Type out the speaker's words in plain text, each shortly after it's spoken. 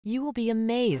You will be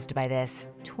amazed by this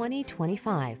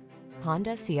 2025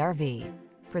 Honda CR-V.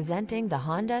 Presenting the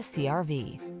Honda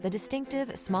CR-V, the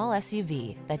distinctive small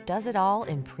SUV that does it all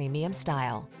in premium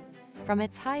style. From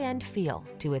its high-end feel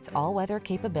to its all-weather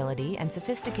capability and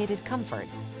sophisticated comfort,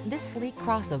 this sleek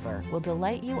crossover will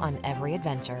delight you on every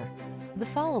adventure. The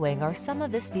following are some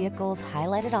of this vehicle's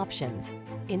highlighted options: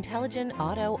 intelligent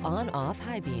auto on-off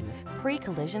high beams,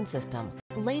 pre-collision system,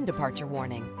 lane departure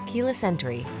warning, keyless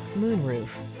entry, moonroof,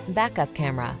 backup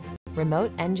camera, remote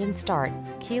engine start,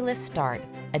 keyless start,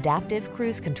 adaptive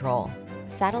cruise control,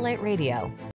 satellite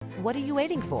radio. What are you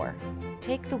waiting for?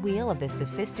 Take the wheel of this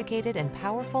sophisticated and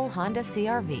powerful Honda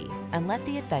CR-V and let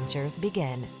the adventures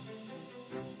begin.